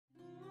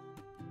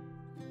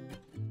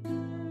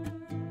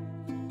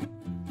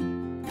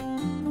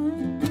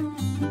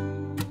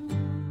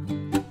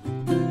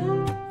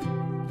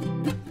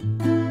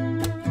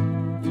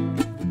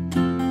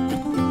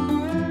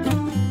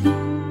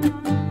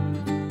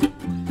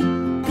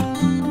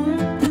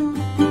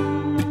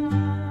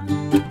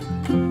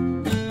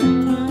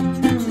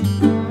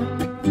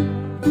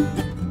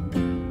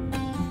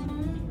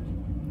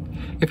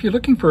If you're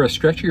looking for a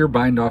stretchier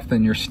bind off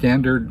than your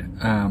standard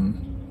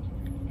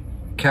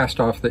cast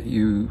off that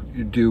you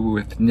do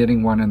with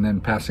knitting one and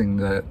then passing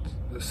the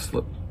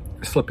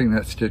slipping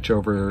that stitch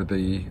over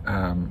the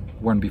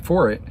one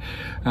before it,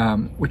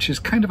 which is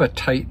kind of a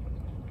tight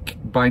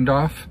bind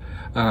off,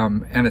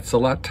 and it's a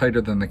lot tighter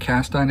than the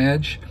cast on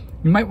edge,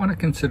 you might want to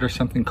consider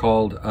something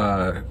called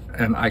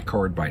an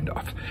I-cord bind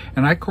off.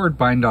 An I-cord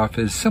bind off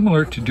is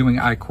similar to doing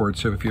I-cord,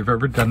 so if you've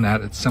ever done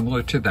that, it's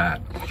similar to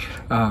that,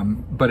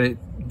 but it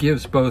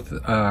gives both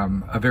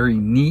a very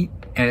neat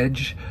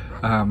edge,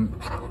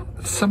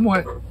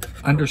 somewhat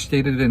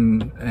understated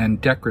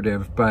and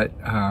decorative, but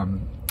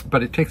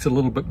it takes a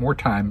little bit more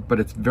time, but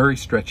it's very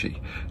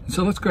stretchy.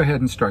 So let's go ahead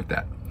and start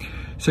that.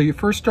 So you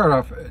first start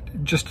off,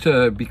 just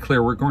to be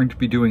clear, we're going to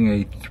be doing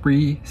a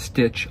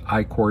 3-stitch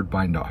I-cord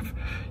bind off.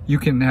 You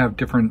can have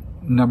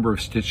different number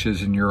of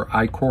stitches in your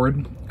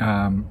I-cord,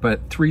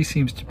 but 3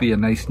 seems to be a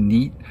nice,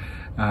 neat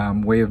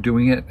way of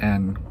doing it,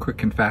 and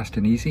quick and fast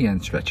and easy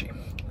and stretchy.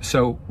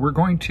 So we're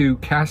going to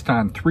cast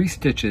on 3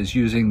 stitches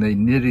using the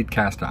knitted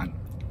cast on.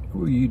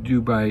 You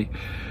do by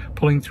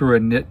pulling through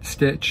a knit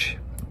stitch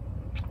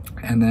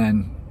and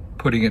then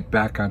putting it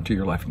back onto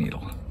your left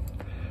needle.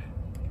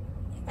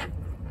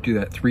 Do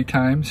that 3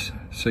 times.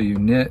 So you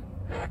knit,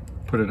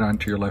 put it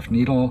onto your left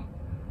needle,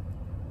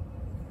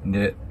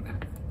 knit,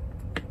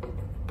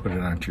 put it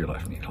onto your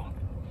left needle.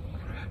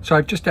 So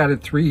I've just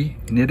added 3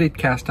 knitted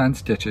cast on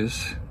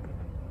stitches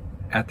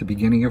at the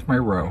beginning of my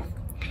row.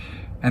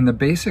 And the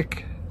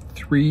basic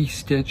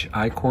 3-stitch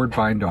I-cord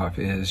bind off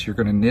is you're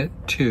going to knit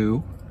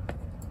 2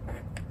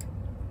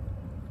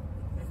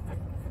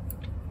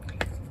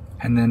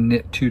 and then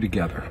knit 2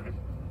 together.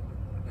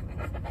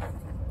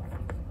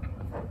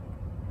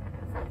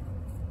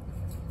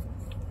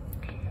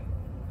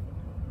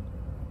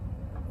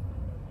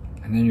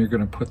 And then you're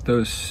going to put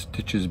those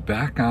stitches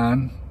back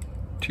on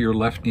to your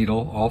left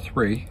needle, all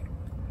 3,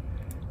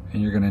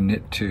 and you're going to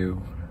knit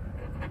 2.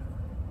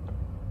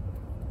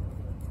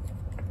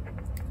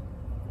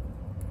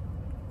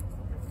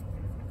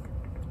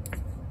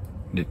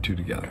 Knit 2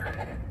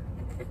 together,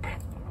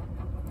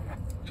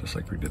 just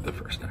like we did the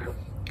first time.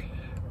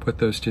 Put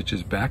those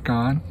stitches back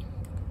on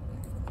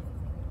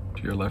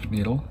to your left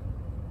needle,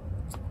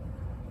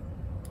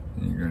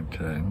 and you're going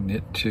to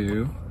knit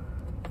 2,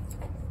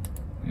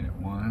 knit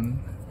 1,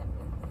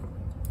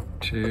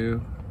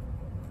 2,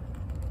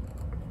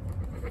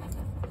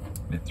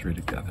 knit 3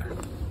 together.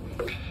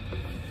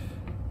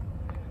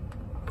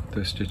 Put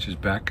those stitches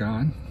back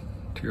on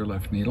to your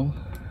left needle,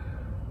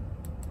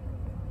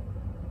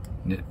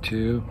 knit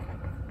 2,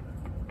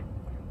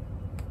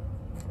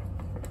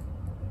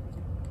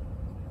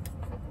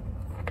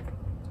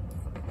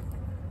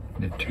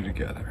 knit 2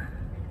 together.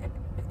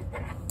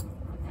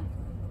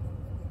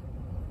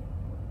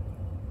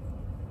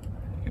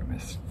 You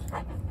missed.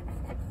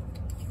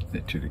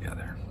 Knit 2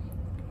 together.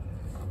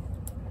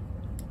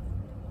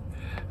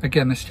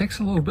 Again, this takes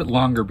a little bit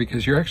longer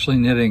because you're actually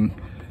knitting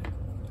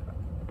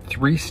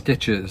 3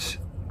 stitches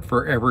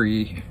for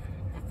every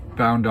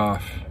bound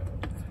off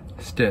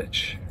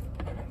stitch.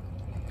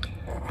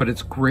 But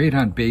it's great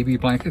on baby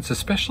blankets,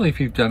 especially if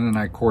you've done an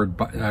I-cord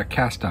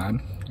cast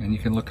on, and you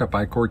can look up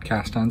I-cord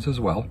cast ons as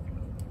well.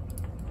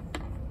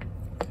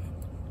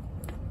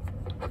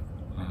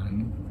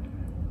 1,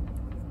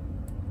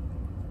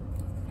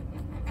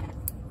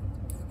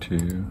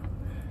 2,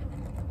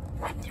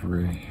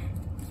 3.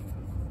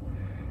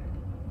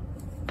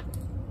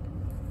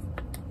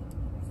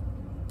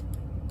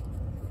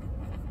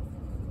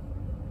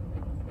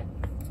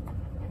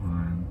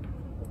 1,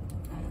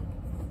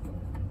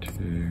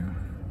 2,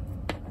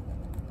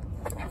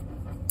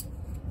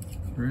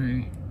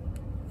 3.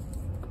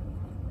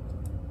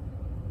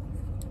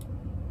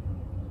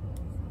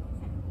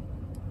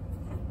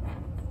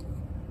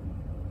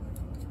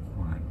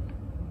 1,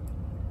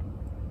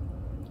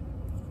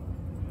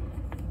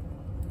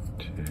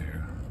 2,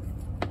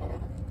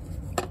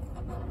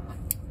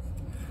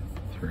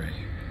 3.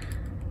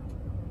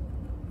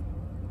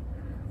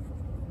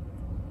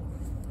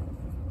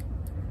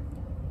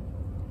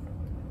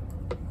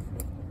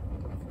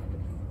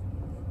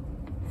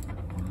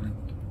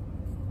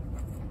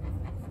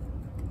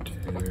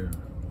 2,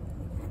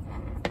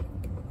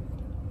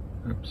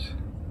 oops,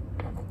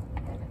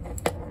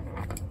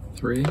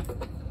 3,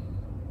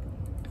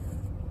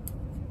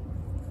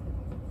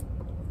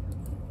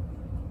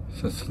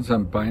 so since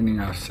I'm binding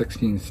off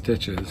 16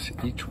 stitches,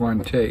 each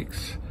one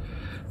takes,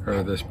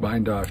 or this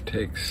bind off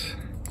takes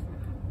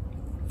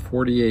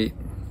 48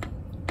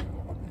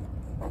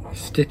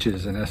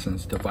 stitches in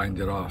essence to bind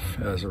it off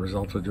as a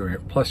result of doing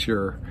it, plus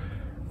you're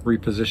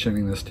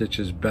repositioning the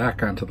stitches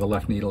back onto the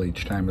left needle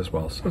each time as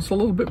well. So it's a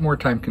little bit more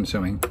time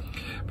consuming,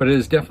 but it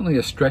is definitely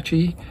a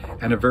stretchy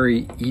and a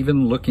very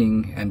even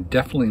looking and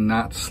definitely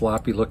not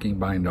sloppy looking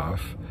bind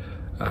off.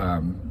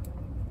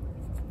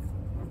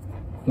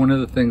 One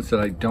of the things that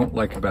I don't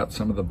like about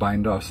some of the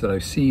bind offs that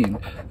I've seen,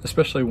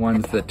 especially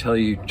ones that tell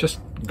you just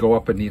go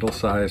up a needle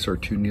size or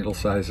 2 needle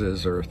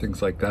sizes or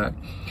things like that,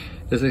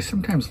 is they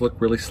sometimes look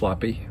really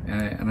sloppy,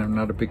 and I'm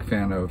not a big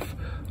fan of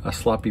a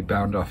sloppy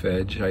bound off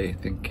edge. I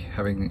think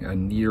having a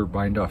neater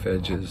bind off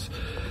edge is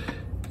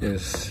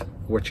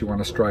what you want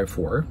to strive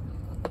for.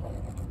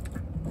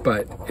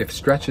 But if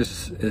stretch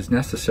is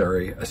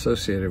necessary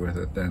associated with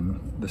it,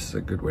 then this is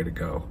a good way to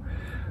go.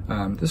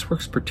 This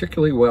works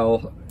particularly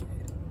well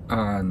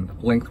on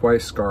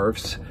lengthwise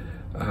scarves,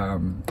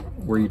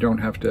 where you don't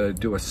have to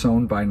do a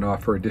sewn bind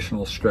off or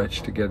additional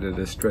stretch to get it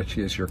as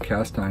stretchy as your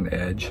cast on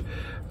edge.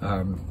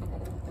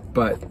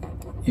 But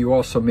you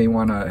also may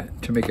want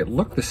to make it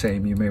look the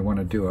same, you may want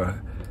to do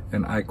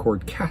an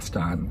I-cord cast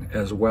on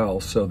as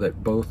well, so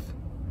that both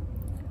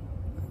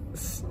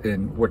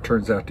in what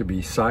turns out to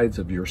be sides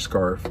of your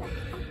scarf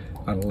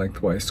on a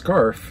lengthwise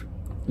scarf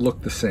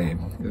look the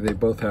same. They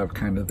both have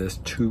kind of this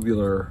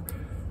tubular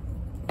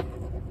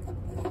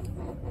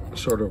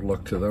sort of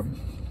look to them.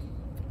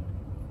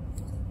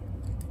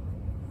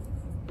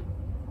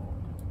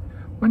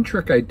 One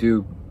trick I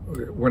do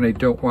when I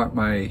don't want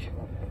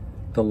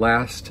the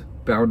last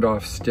bound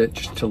off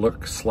stitch to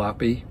look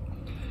sloppy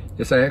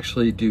is I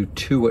actually do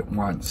 2 at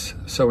once.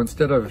 So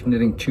instead of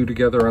knitting 2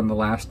 together on the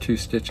last 2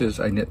 stitches,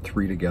 I knit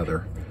 3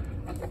 together.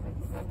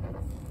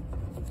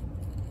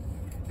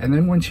 And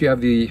then once you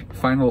have the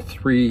final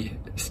 3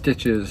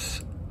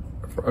 stitches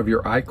of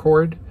your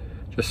I-cord,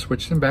 just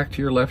switch them back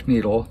to your left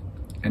needle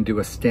and do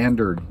a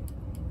standard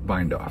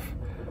bind off,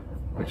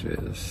 which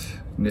is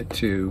knit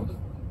 2,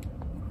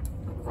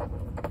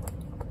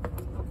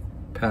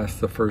 pass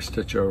the first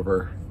stitch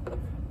over,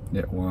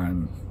 knit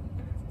 1,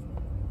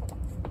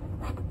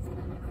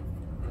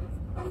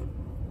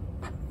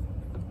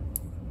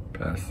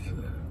 pass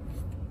the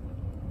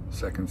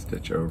second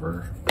stitch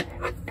over,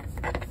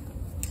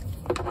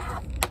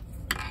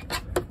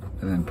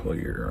 and then pull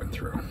your yarn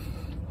through.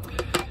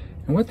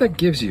 And what that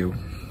gives you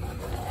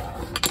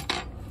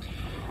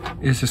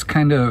is this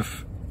kind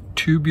of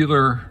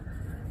tubular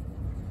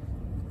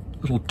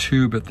little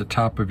tube at the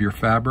top of your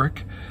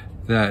fabric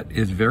that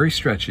is very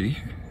stretchy.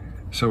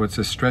 So it's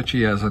as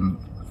stretchy as an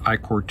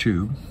I-cord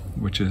tube,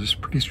 which is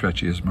pretty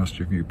stretchy, as most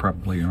of you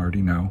probably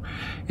already know.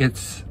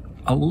 It's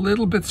a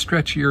little bit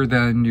stretchier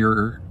than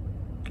your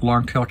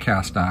long tail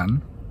cast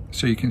on,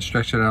 so you can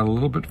stretch it out a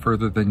little bit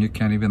further than you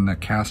can even the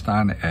cast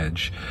on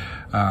edge.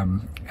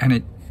 And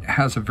it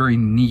has a very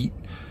neat,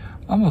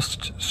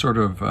 almost sort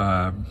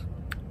of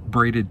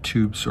braided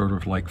tube sort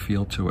of like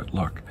feel to it,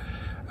 look.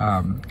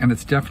 And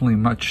it's definitely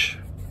much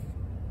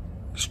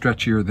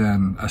stretchier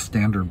than a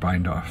standard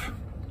bind off.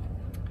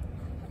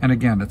 And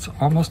again, it's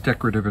almost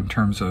decorative in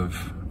terms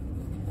of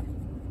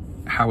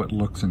how it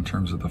looks in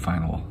terms of the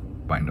final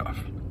bind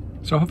off.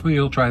 So hopefully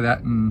you'll try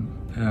that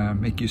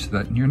and make use of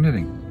that in your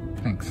knitting.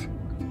 Thanks.